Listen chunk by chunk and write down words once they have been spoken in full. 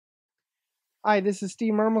Hi, this is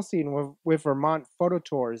Steve Mermelstein with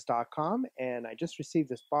VermontPhotoTours.com, and I just received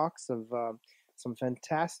this box of some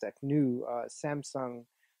fantastic new Samsung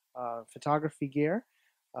photography gear.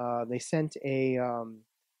 They sent the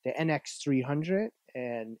NX300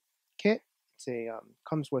 and kit. It's a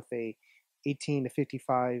comes with a 18 to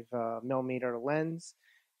 55 millimeter lens.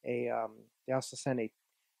 They also sent a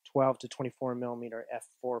 12 to 24 millimeter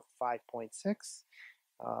f4 5.6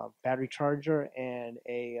 battery charger and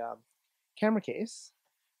a camera case.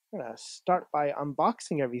 I'm gonna start by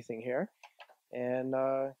unboxing everything here, and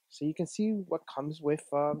so you can see what comes with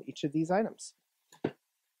each of these items.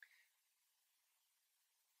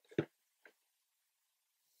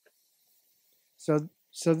 So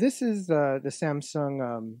this is the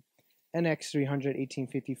Samsung NX300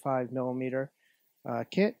 1855 millimeter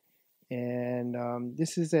kit, and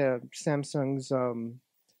this is a Samsung's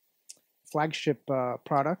flagship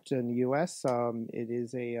product in the U.S. It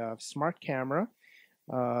is a smart camera,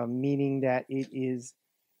 meaning that it is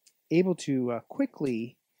able to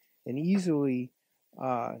quickly and easily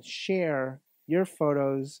share your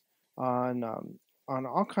photos on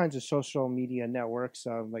all kinds of social media networks,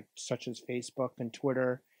 like such as Facebook and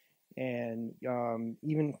Twitter, and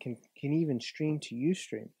even can even stream to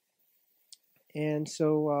Ustream. And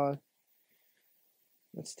so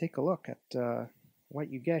let's take a look at what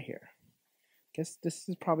you get here. Guess this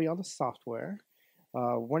is probably all the software.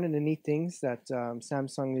 One of the neat things that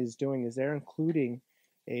Samsung is doing is they're including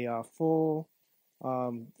a full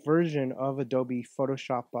version of Adobe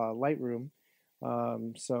Photoshop Lightroom.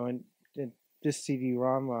 So this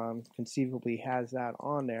CD-ROM conceivably has that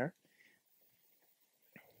on there.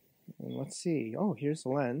 And let's see. Oh, here's the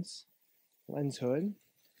lens hood.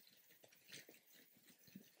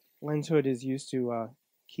 Lens hood is used to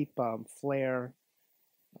keep flare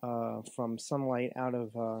from sunlight out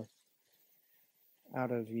of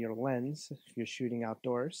your lens if you're shooting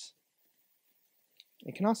outdoors.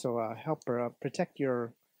 It can also help protect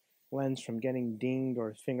your lens from getting dinged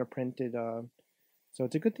or fingerprinted. So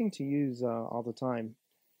it's a good thing to use all the time.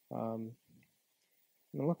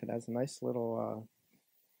 Look, it has a nice little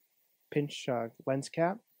pinch lens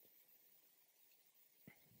cap.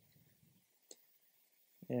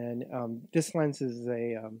 And this lens is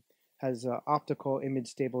has optical image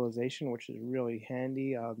stabilization, which is really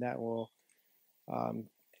handy. That will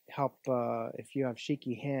help if you have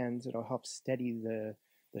shaky hands. It'll help steady the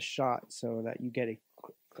shot so that you get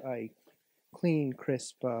a clean,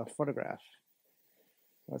 crisp photograph.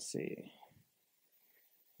 Let's see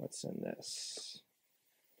what's in this.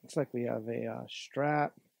 Looks like we have a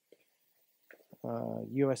strap,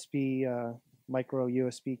 USB, micro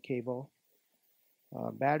USB cable,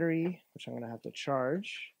 battery, which I'm going to have to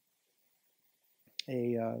charge,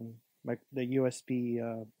 the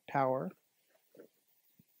USB power,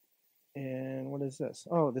 and what is this?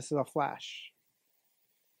 Oh, this is a flash.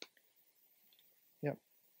 Yep,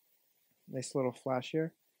 nice little flash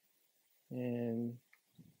here, and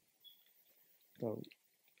go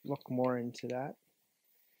look more into that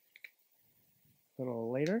a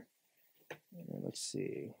little later. And let's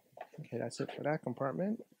see. Okay, that's it for that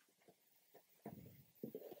compartment.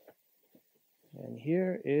 And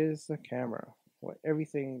here is the camera. What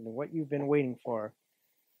you've been waiting for.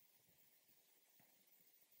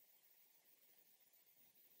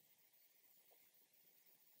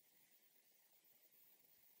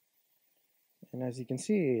 And as you can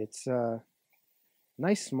see, it's a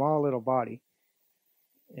nice small little body,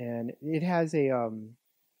 and it has a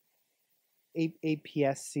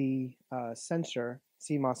APS-C sensor,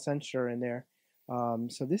 CMOS sensor in there.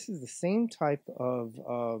 So this is the same type of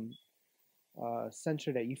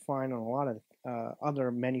sensor that you find on a lot of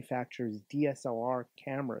other manufacturers' DSLR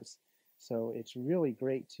cameras. So it's really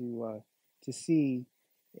great to see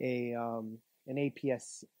an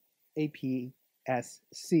APS-C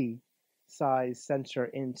size sensor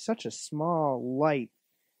in such a small, light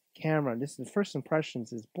camera. This is the first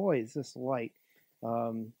impressions is, boy, is this light.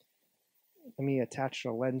 Let me attach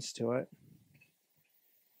a lens to it.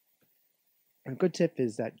 A good tip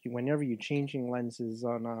is that whenever you're changing lenses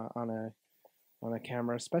on a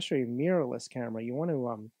camera, especially a mirrorless camera, you want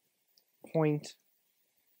to point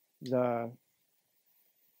the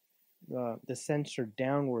sensor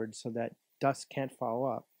downward so that dust can't fall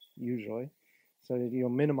up, usually, so that you'll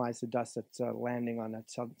minimize the dust that's landing on that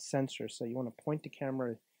sensor. So you want to point the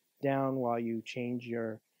camera down while you change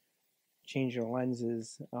your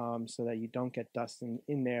lenses, so that you don't get dust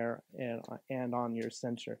in there and on your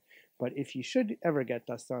sensor. But if you should ever get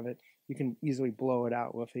dust on it, you can easily blow it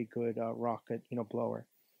out with a good rocket, blower.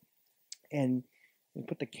 And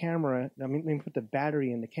put the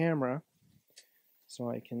battery in the camera, so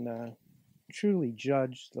I can truly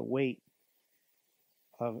judge the weight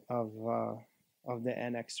of the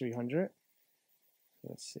NX300.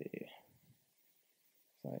 Let's see.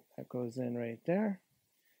 So that goes in right there.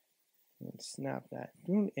 And snap that.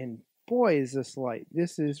 And boy, is this light.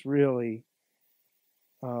 This is really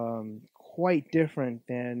quite different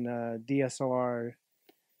than DSLR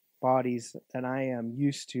bodies that I am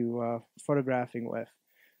used to photographing with.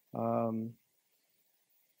 And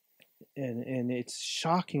it's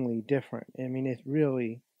shockingly different. I mean, it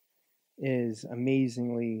really is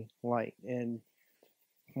amazingly light. And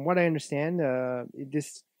from what I understand,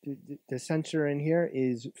 the sensor in here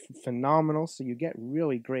is phenomenal, so you get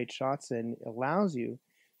really great shots and allows you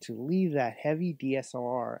to leave that heavy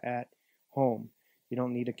DSLR at home. You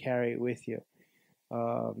don't need to carry it with you,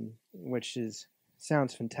 which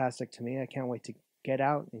sounds fantastic to me. I can't wait to get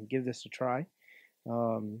out and give this a try.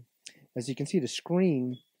 As you can see, the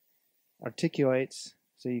screen articulates,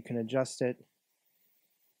 so you can adjust it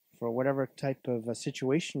for whatever type of a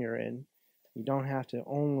situation you're in. You don't have to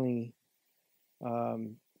only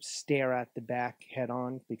stare at the back head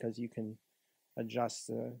on, because you can adjust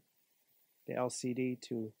the LCD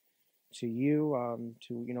to you,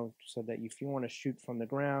 so that if you want to shoot from the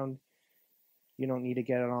ground, you don't need to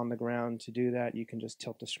get it on the ground to do that. You can just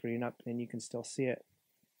tilt the screen up and you can still see it,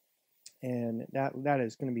 and that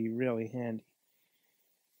is going to be really handy.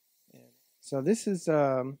 So this is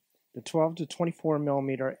the 12 to 24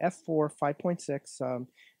 millimeter f4 5.6.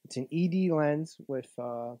 It's an ED lens with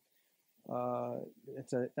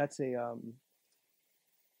that's a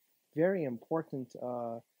very important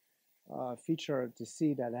feature to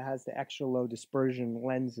see, that it has the extra low dispersion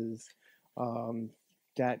lenses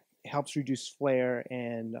that helps reduce flare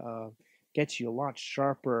and gets you a lot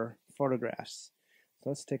sharper photographs. So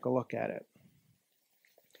let's take a look at it.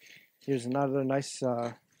 Here's another nice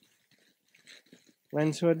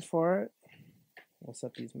lens hood for it. We'll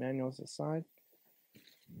set these manuals aside.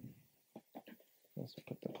 Let's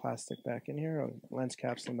put the plastic back in here. Lens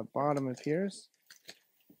caps on the bottom of here's.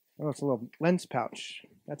 Oh, it's a little lens pouch.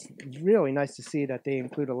 That's really nice to see that they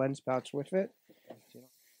include a lens pouch with it.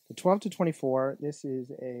 The 12 to 24, this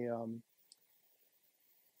is a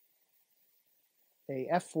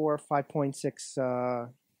f4 5.6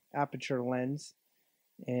 aperture lens,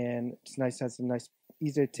 and it's nice. Has a nice,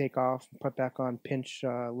 easy to take off, put back on, pinch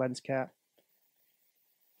lens cap,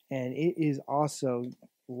 and it is also,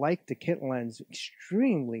 like the kit lens,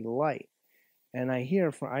 extremely light. And I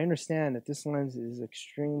understand that this lens is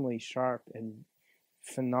extremely sharp and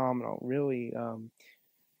phenomenal, really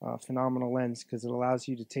phenomenal lens, because it allows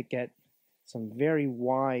you to get some very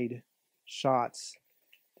wide shots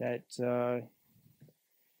that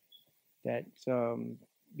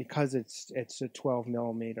because it's a 12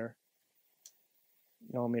 millimeter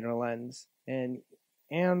lens, and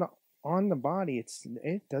on the body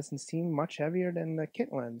it doesn't seem much heavier than the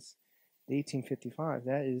kit lens, the 1855.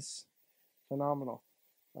 That is phenomenal.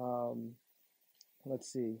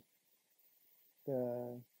 Let's see.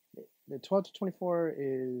 The 12 to 24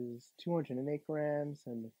 is 208 grams,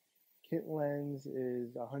 and the kit lens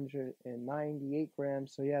is 198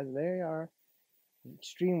 grams. So yeah, they are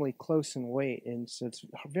extremely close in weight, and so it's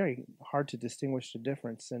very hard to distinguish the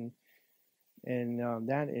difference, and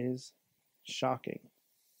that is shocking.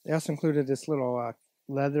 They also included this little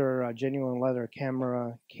genuine leather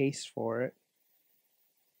camera case for it.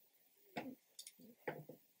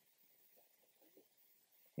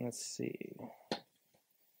 Let's see.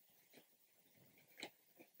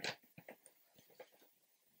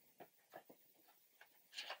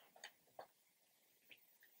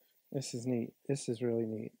 This is neat. This is really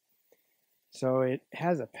neat. So it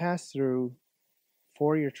has a pass-through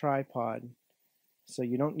for your tripod, so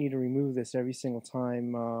you don't need to remove this every single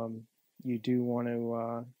time you do want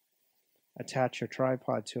to attach your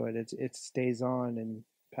tripod to it. It stays on and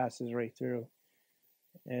passes right through,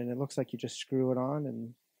 and it looks like you just screw it on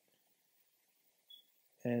and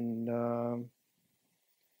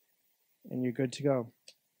you're good to go.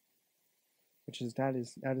 That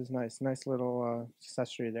is nice little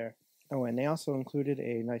accessory there. Oh, and they also included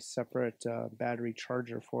a nice separate battery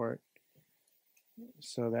charger for it,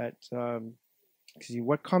 so that because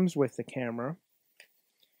what comes with the camera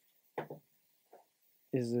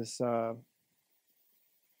is this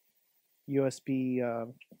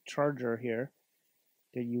USB charger here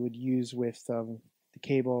that you would use with the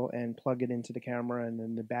cable and plug it into the camera, and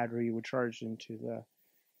then the battery would charge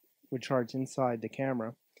inside the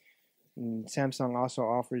camera. And Samsung also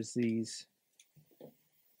offers these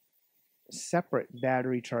separate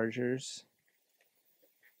battery chargers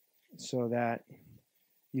so that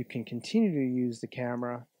you can continue to use the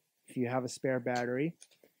camera if you have a spare battery.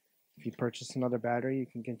 If you purchase another battery, you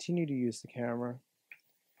can continue to use the camera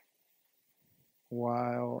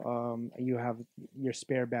while you have your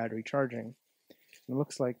spare battery charging. It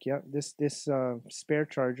looks like, yeah, this spare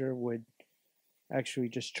charger would actually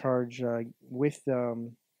just charge with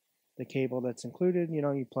the cable that's included. You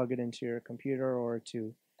know, you plug it into your computer or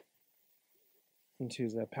into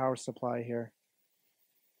the power supply here,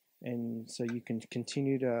 and so you can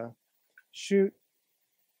continue to shoot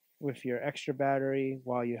with your extra battery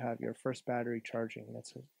while you have your first battery charging.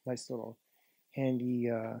 That's a nice little handy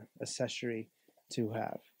accessory to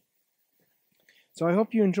have. So I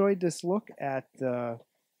hope you enjoyed this look at the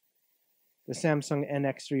Samsung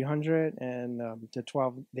NX300 and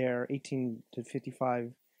their 18 to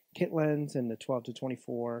 55 kit lens and the 12 to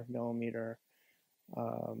 24 millimeter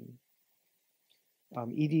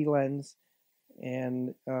ED lens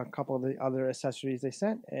and a couple of the other accessories they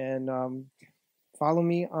sent. And follow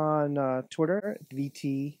me on Twitter,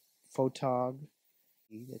 VTPhotog.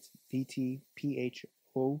 That's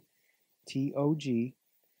VTPhotog.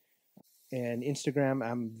 And Instagram,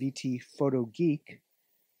 I'm VTPhotoGeek,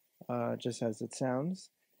 just as it sounds.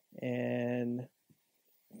 And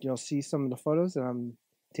you'll see some of the photos that I'm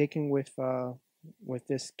taking with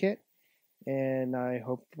this kit. And I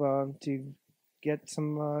hope to get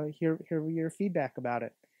some hear your feedback about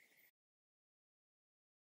it.